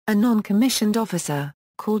A non-commissioned officer,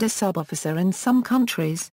 called a sub-officer in some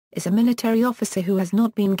countries, is a military officer who has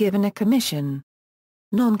not been given a commission.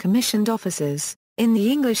 Non-commissioned officers, in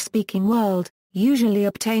the English-speaking world, usually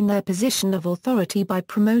obtain their position of authority by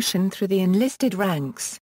promotion through the enlisted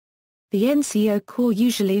ranks. The NCO Corps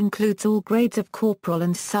usually includes all grades of corporal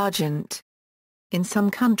and sergeant. In some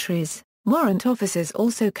countries, warrant officers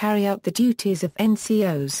also carry out the duties of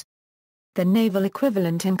NCOs. The naval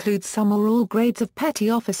equivalent includes some or all grades of petty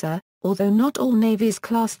officer, although not all navies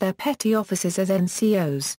class their petty officers as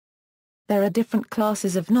NCOs. There are different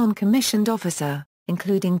classes of non-commissioned officer,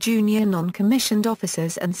 including junior non-commissioned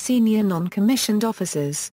officers and senior non-commissioned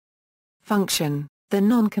officers. Function: the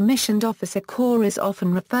non-commissioned officer corps is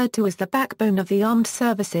often referred to as the backbone of the armed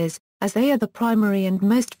services, as they are the primary and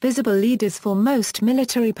most visible leaders for most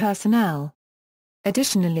military personnel.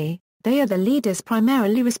 Additionally, they are the leaders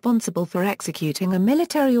primarily responsible for executing a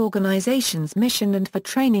military organization's mission and for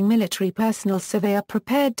training military personnel so they are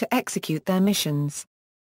prepared to execute their missions.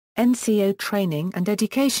 NCO training and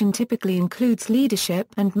education typically includes leadership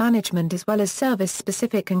and management as well as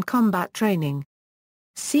service-specific and combat training.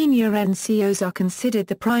 Senior NCOs are considered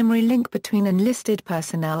the primary link between enlisted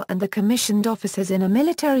personnel and the commissioned officers in a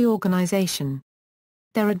military organization.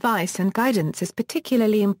 Their advice and guidance is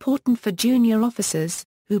particularly important for junior officers,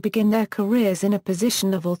 who begin their careers in a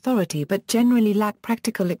position of authority but generally lack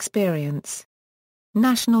practical experience.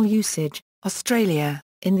 National usage: Australia.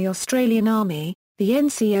 In the Australian Army, the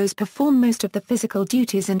NCOs perform most of the physical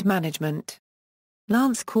duties and management.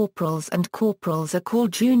 Lance corporals and corporals are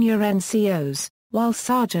called junior NCOs, while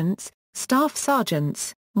sergeants, staff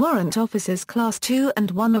sergeants, warrant officers Class 2 and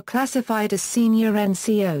 1 are classified as senior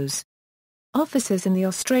NCOs. Officers in the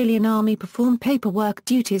Australian Army perform paperwork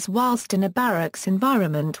duties whilst in a barracks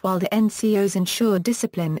environment while the NCOs ensure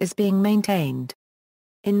discipline is being maintained.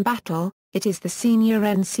 In battle, it is the senior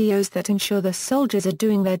NCOs that ensure the soldiers are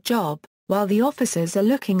doing their job, while the officers are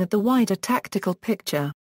looking at the wider tactical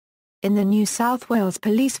picture. In the New South Wales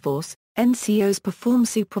Police Force, NCOs perform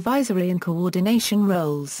supervisory and coordination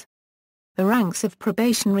roles. The ranks of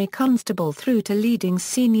probationary constable through to leading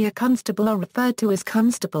senior constable are referred to as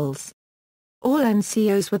constables. All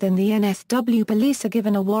NCOs within the NSW Police are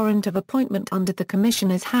given a warrant of appointment under the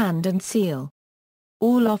Commissioner's hand and seal.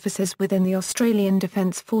 All officers within the Australian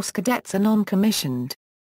Defence Force cadets are non-commissioned.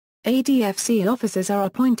 ADFC officers are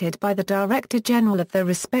appointed by the Director General of their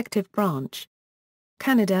respective branch.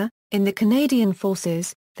 Canada: in the Canadian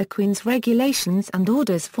Forces, the Queen's Regulations and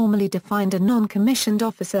Orders formally defined a non-commissioned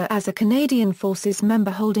officer as a Canadian Forces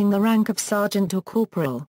member holding the rank of sergeant or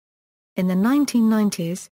corporal. In the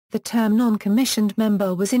 1990s, the term non-commissioned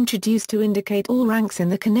member was introduced to indicate all ranks in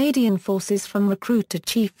the Canadian Forces from recruit to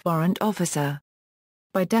chief warrant officer.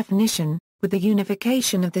 By definition, with the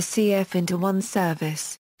unification of the CF into one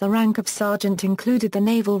service, the rank of sergeant included the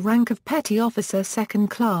naval rank of petty officer second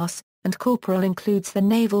class, and corporal includes the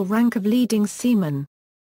naval rank of leading seaman.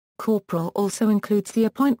 Corporal also includes the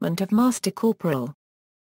appointment of master corporal.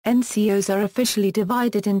 NCOs are officially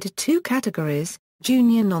divided into two categories: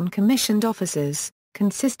 junior non-commissioned officers,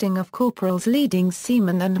 consisting of corporals leading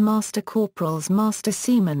seamen and master corporals master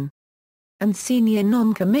seamen, and senior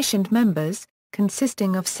non-commissioned members,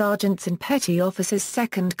 consisting of sergeants and petty officers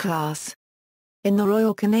second class. In the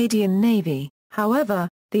Royal Canadian Navy, however,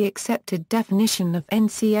 the accepted definition of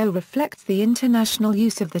NCO reflects the international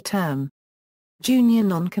use of the term. Junior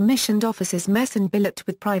non-commissioned officers mess and billet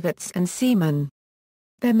with privates and seamen.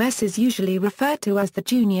 Their mess is usually referred to as the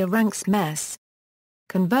junior ranks mess.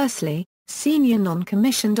 Conversely, senior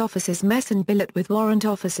non-commissioned officers mess and billet with warrant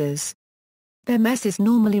officers. Their mess is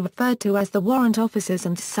normally referred to as the warrant officers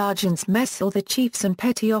and sergeants' mess or the chiefs and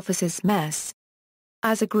petty officers' mess.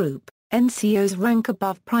 As a group, NCOs rank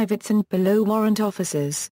above privates and below warrant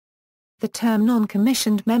officers. The term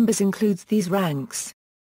non-commissioned members includes these ranks.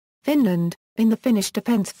 Finland: in the Finnish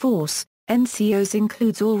Defence Force, NCOs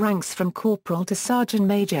includes all ranks from corporal to sergeant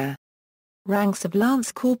major. Ranks of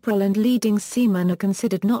lance corporal and leading seaman are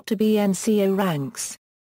considered not to be NCO ranks.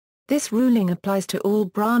 This ruling applies to all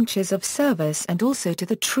branches of service and also to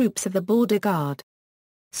the troops of the Border Guard.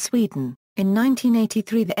 Sweden: in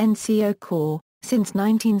 1983 the NCO Corps, since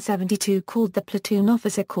 1972 called the Platoon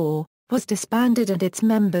Officer Corps, was disbanded and its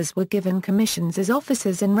members were given commissions as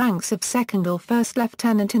officers in ranks of second or first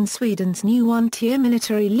lieutenant in Sweden's new one-tier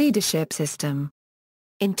military leadership system.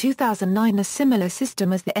 In 2009 a similar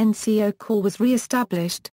system as the NCO Corps was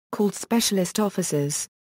re-established, called Specialist Officers.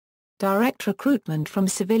 Direct recruitment from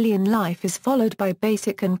civilian life is followed by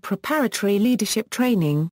basic and preparatory leadership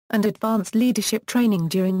training, and advanced leadership training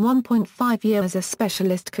during 1.5 years as a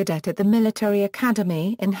specialist cadet at the Military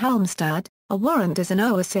Academy in Halmstad, A warrant is an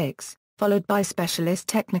OR6, followed by specialist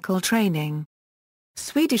technical training.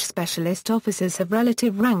 Swedish specialist officers have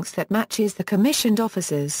relative ranks that matches the commissioned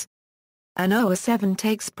officers. An OR7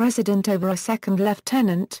 takes precedent over a second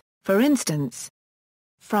lieutenant, for instance.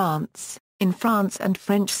 France. In France and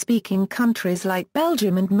French-speaking countries like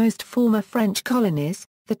Belgium and most former French colonies,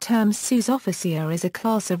 the term sous-officier is a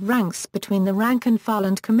class of ranks between the rank and file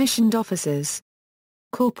and commissioned officers.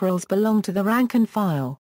 Corporals belong to the rank and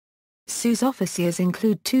file. Sous-officiers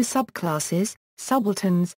include two subclasses,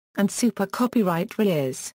 subalterns, and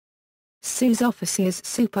super-copyright-rears. Sous-officiers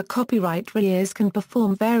super-copyright-rears can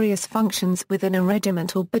perform various functions within a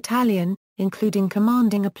regiment or battalion, including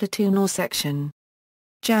commanding a platoon or section.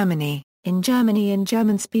 Germany. In Germany and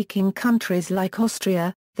German-speaking countries like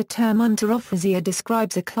Austria, the term Unteroffizier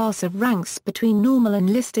describes a class of ranks between normal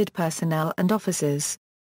enlisted personnel and officers.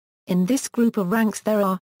 In this group of ranks there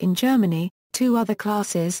are, in Germany, two other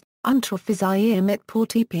classes, Unteroffizier mit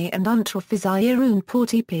Portipi and Unteroffizier ohne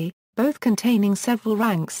Portipi, both containing several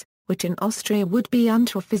ranks, which in Austria would be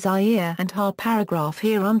Unteroffizier and paragraph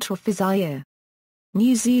here Unteroffizier.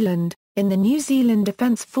 New Zealand. In the New Zealand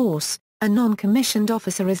Defence Force, a non-commissioned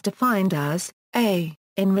officer is defined as, a,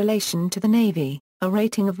 in relation to the Navy, a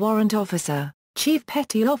rating of warrant officer, chief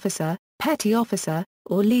petty officer,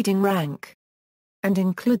 or leading rank. And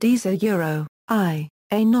includes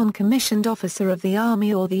a non-commissioned officer of the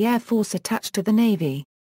Army or the Air Force attached to the Navy.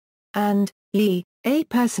 And, a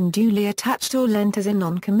person duly attached or lent as a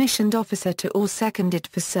non-commissioned officer to or seconded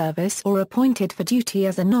for service or appointed for duty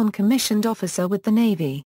as a non-commissioned officer with the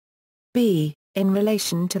Navy. B. In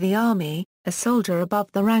relation to the Army, a soldier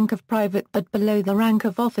above the rank of private but below the rank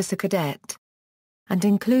of officer cadet. And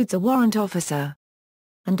includes a warrant officer.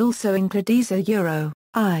 And also includes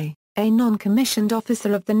a non-commissioned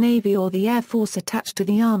officer of the Navy or the Air Force attached to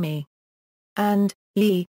the Army. And,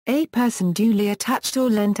 a person duly attached or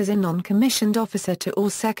lent as a non-commissioned officer to or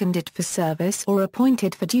seconded for service or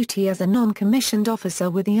appointed for duty as a non-commissioned officer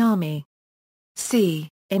with the Army. C.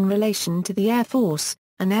 In relation to the Air Force,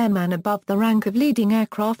 an airman above the rank of leading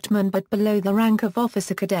aircraftman but below the rank of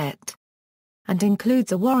officer cadet. And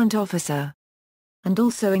includes a warrant officer. And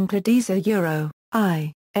also includes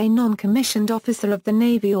a non-commissioned officer of the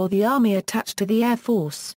Navy or the Army attached to the Air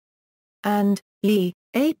Force. And, a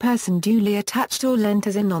person duly attached or lent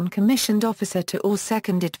as a non-commissioned officer to or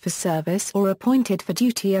seconded for service or appointed for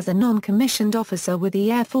duty as a non-commissioned officer with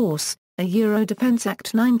the Air Force, a Defence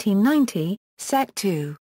Act 1990, Sec.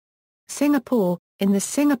 2. Singapore. In the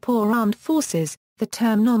Singapore Armed Forces, the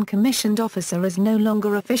term non-commissioned officer is no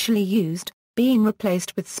longer officially used, being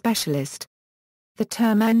replaced with specialist. The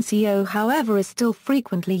term NCO however is still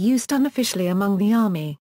frequently used unofficially among the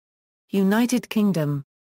Army. United Kingdom.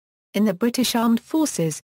 In the British Armed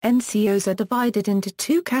Forces, NCOs are divided into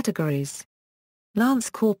two categories.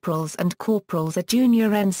 Lance corporals and corporals are junior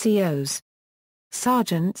NCOs.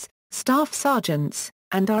 Sergeants, staff sergeants,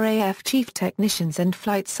 and RAF chief technicians and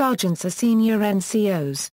flight sergeants are senior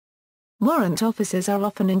NCOs. Warrant officers are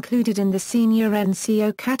often included in the senior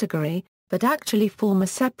NCO category, but actually form a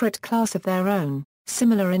separate class of their own,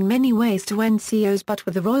 similar in many ways to NCOs but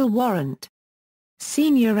with a royal warrant.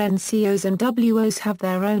 Senior NCOs and WOs have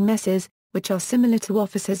their own messes, which are similar to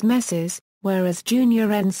officers' messes, whereas junior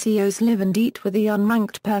NCOs live and eat with the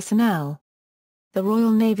unranked personnel. The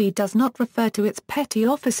Royal Navy does not refer to its petty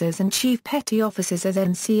officers and chief petty officers as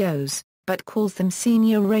NCOs, but calls them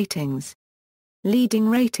senior ratings. Leading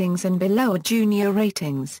ratings and below are junior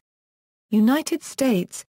ratings. United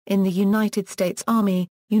States. In the United States Army,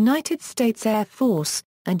 United States Air Force,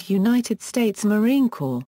 and United States Marine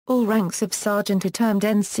Corps, all ranks of sergeant are termed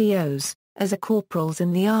NCOs, as are corporals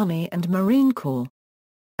in the Army and Marine Corps.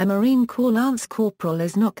 A Marine Corps Lance Corporal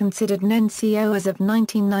is not considered an NCO as of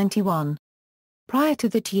 1991. Prior to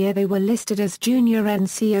that year they were listed as junior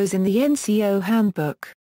NCOs in the NCO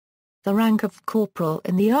Handbook. The rank of corporal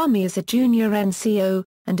in the Army is a junior NCO,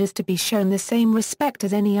 and is to be shown the same respect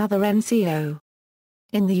as any other NCO.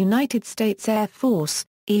 In the United States Air Force,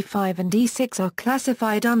 E5 and E6 are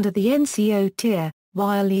classified under the NCO tier,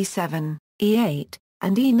 while E7, E8,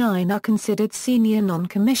 and E9 are considered senior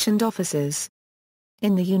non-commissioned officers.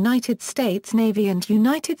 In the United States Navy and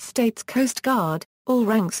United States Coast Guard, all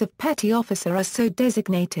ranks of petty officer are so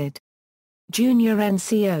designated. Junior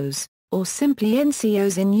NCOs, or simply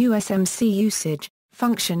NCOs in USMC usage,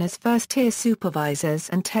 function as first-tier supervisors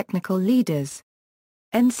and technical leaders.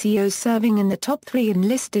 NCOs serving in the top 3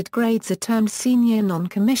 enlisted grades are termed senior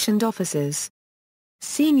non-commissioned officers.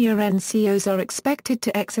 Senior NCOs are expected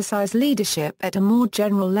to exercise leadership at a more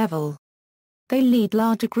general level. They lead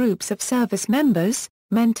larger groups of service members,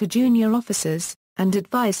 mentor junior officers, and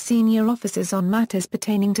advise senior officers on matters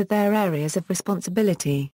pertaining to their areas of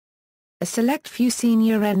responsibility. A select few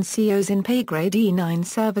senior NCOs in pay grade E9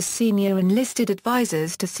 serve as senior enlisted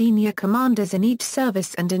advisors to senior commanders in each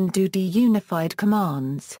service and in duty unified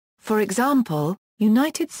commands, for example,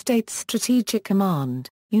 United States Strategic Command,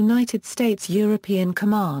 United States European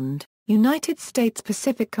Command, United States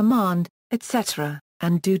Pacific Command, etc.,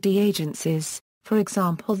 and duty agencies, for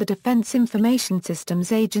example the Defense Information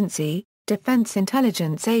Systems Agency, Defense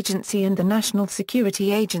Intelligence Agency and the National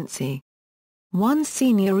Security Agency. One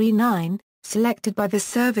senior E9, selected by the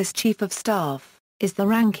Service Chief of Staff, is the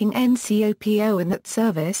ranking NCOPO in that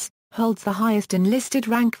service, holds the highest enlisted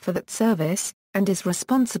rank for that service, and is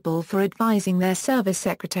responsible for advising their Service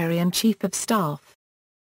Secretary and Chief of Staff.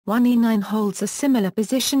 One E9 holds a similar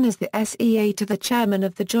position as the SEA to the Chairman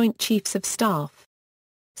of the Joint Chiefs of Staff.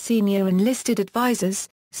 Senior enlisted advisors,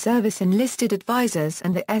 Service enlisted advisors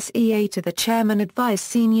and the SEA to the Chairman advise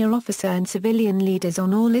senior officer and civilian leaders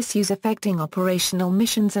on all issues affecting operational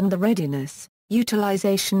missions and the readiness,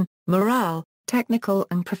 utilization, morale, technical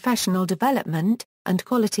and professional development, and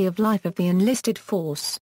quality of life of the enlisted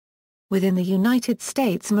force. Within the United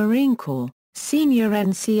States Marine Corps, senior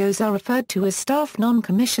NCOs are referred to as staff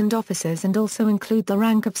non-commissioned officers and also include the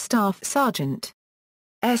rank of Staff Sergeant.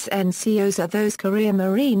 SNCOs are those career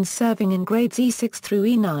Marines serving in grades E6 through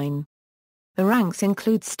E9. The ranks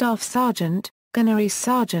include Staff Sergeant, Gunnery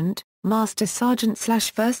Sergeant, Master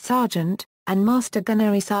Sergeant/First Sergeant, and Master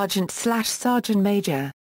Gunnery Sergeant/Sergeant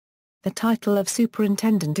Major. The title of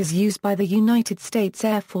Superintendent is used by the United States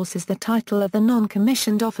Air Force as the title of the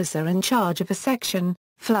non-commissioned officer in charge of a section,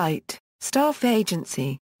 flight, staff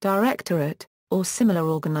agency, directorate, or similar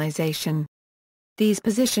organization. These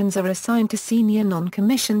positions are assigned to senior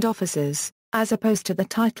non-commissioned officers, as opposed to the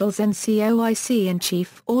titles NCOIC and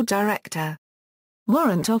Chief or Director.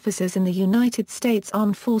 Warrant officers in the United States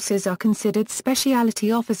Armed Forces are considered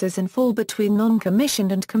specialty officers and fall between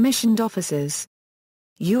non-commissioned and commissioned officers.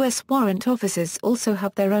 U.S. warrant officers also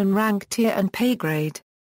have their own rank tier and pay grade.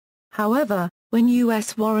 However, when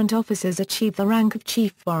U.S. warrant officers achieve the rank of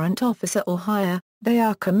Chief Warrant Officer or higher, they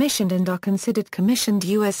are commissioned and are considered commissioned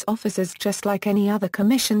U.S. officers just like any other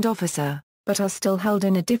commissioned officer, but are still held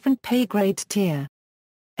in a different pay grade tier.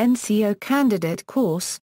 NCO Candidate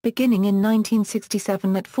Course, beginning in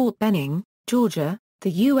 1967 at Fort Benning, Georgia,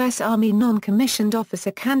 the U.S. Army Non-Commissioned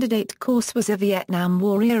Officer Candidate Course was a Vietnam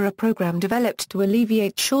War-era program developed to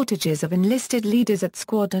alleviate shortages of enlisted leaders at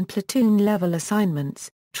squad and platoon-level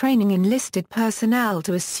assignments, training enlisted personnel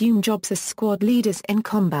to assume jobs as squad leaders in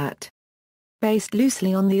combat. Based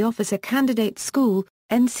loosely on the Officer Candidate School,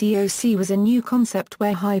 NCOC was a new concept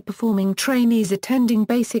where high-performing trainees attending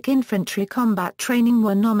basic infantry combat training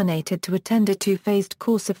were nominated to attend a two-phased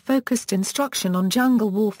course of focused instruction on jungle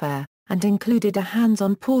warfare, and included a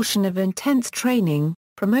hands-on portion of intense training,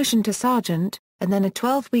 promotion to sergeant, and then a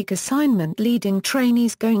 12-week assignment leading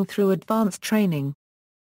trainees going through advanced training.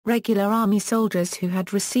 Regular Army soldiers who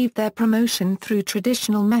had received their promotion through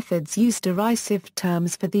traditional methods used derisive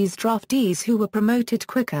terms for these draftees who were promoted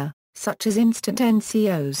quicker, such as instant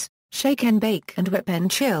NCOs, shake and bake and whip and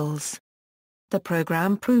chills. The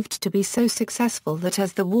program proved to be so successful that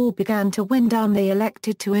as the war began to wind down they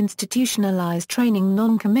elected to institutionalize training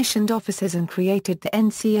non-commissioned officers and created the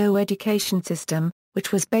NCO education system,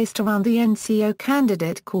 which was based around the NCO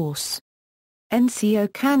Candidate Course. NCO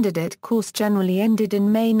Candidate Course generally ended in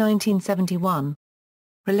May 1971.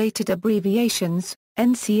 Related abbreviations: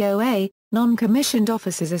 NCOA, Non-Commissioned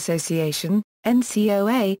Officers Association;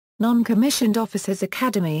 NCOA, Non-Commissioned Officers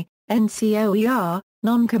Academy; NCOER,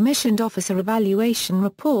 Non-Commissioned Officer Evaluation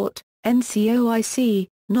Report; NCOIC,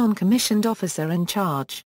 Non-Commissioned Officer in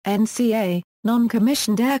Charge; NCA,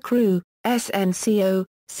 Non-Commissioned Aircrew; SNCO,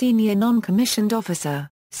 Senior Non-Commissioned Officer.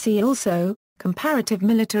 See also, Comparative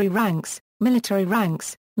Military Ranks,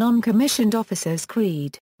 Non-Commissioned Officers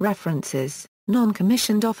Creed. References: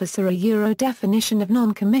 Non-Commissioned Officer, a Euro definition of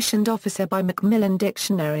non-commissioned officer by Macmillan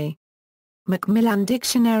Dictionary.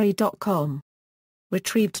 MacmillanDictionary.com.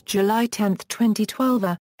 Retrieved July 10,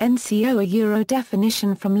 2012. NCO, a Euro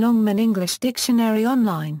definition from Longman English Dictionary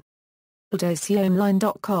Online.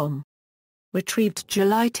 Dossieronline.com. Retrieved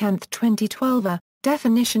July 10, 2012.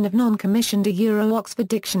 Definition of non-commissioned, a Euro Oxford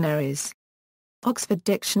Dictionaries. Oxford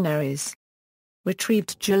Dictionaries.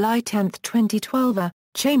 Retrieved July 10, 2012.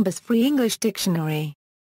 Chambers Free English Dictionary.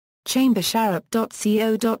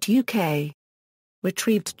 chambersharp.co.uk.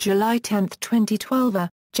 Retrieved July 10, 2012.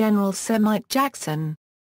 General Sir Mike Jackson.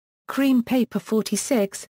 Cream Paper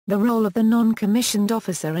 46, The Role of the Non-Commissioned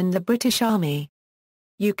Officer in the British Army.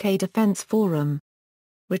 UK Defence Forum.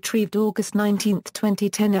 Retrieved August 19,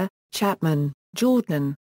 2010. Chapman.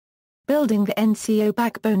 Jordan. Building the NCO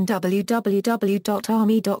Backbone www.army.mil.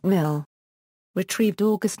 Retrieved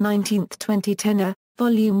August 19, 2010.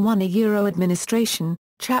 Volume 1 Administration,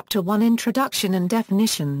 Chapter 1 Introduction and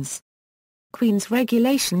Definitions. Queen's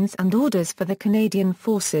Regulations and Orders for the Canadian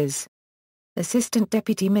Forces. Assistant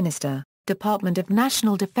Deputy Minister, Department of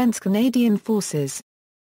National Defence Canadian Forces.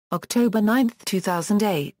 October 9,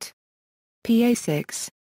 2008. PA 6.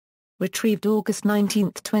 Retrieved August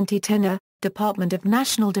 19, 2010. Department of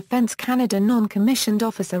National Defence Canada Non-Commissioned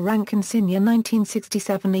Officer Rank Insignia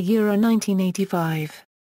 1967 1985.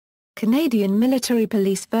 Canadian Military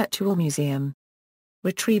Police Virtual Museum.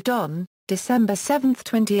 Retrieved on December 7,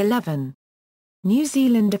 2011. New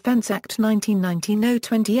Zealand Defence Act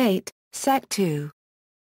 1919-028, Sec. 2.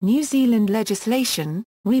 New Zealand legislation,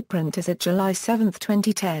 reprint as at July 7,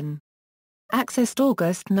 2010. Accessed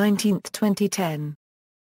August 19, 2010.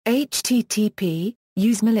 http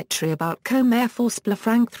Use Military About Com Air Force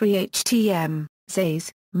Frank 3 HTM,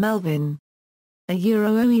 Zays, Melvin.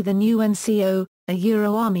 OE The New NCO,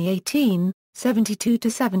 Army 18,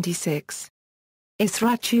 72-76.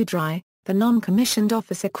 Isra Chudrai, The Non-Commissioned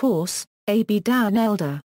Officer Course, A.B. Dan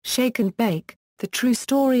Elder, Shake and Bake, The True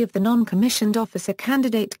Story of the Non-Commissioned Officer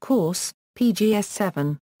Candidate Course, PGS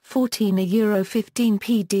 7, 14 15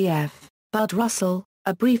 PDF, Bud Russell,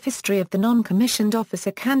 A Brief History of the Non-Commissioned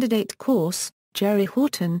Officer Candidate Course, Jerry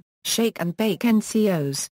Horton, Shake and Bake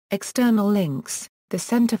NCOs, External links, the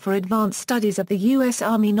Center for Advanced Studies of the U.S.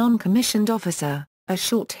 Army Non-Commissioned Officer, A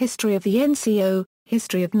Short History of the NCO,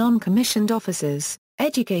 History of Non-Commissioned Officers,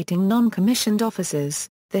 Educating Non-Commissioned Officers,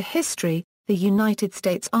 The History, The United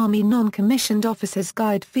States Army Non-Commissioned Officers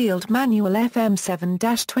Guide Field Manual FM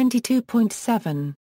 7-22.7.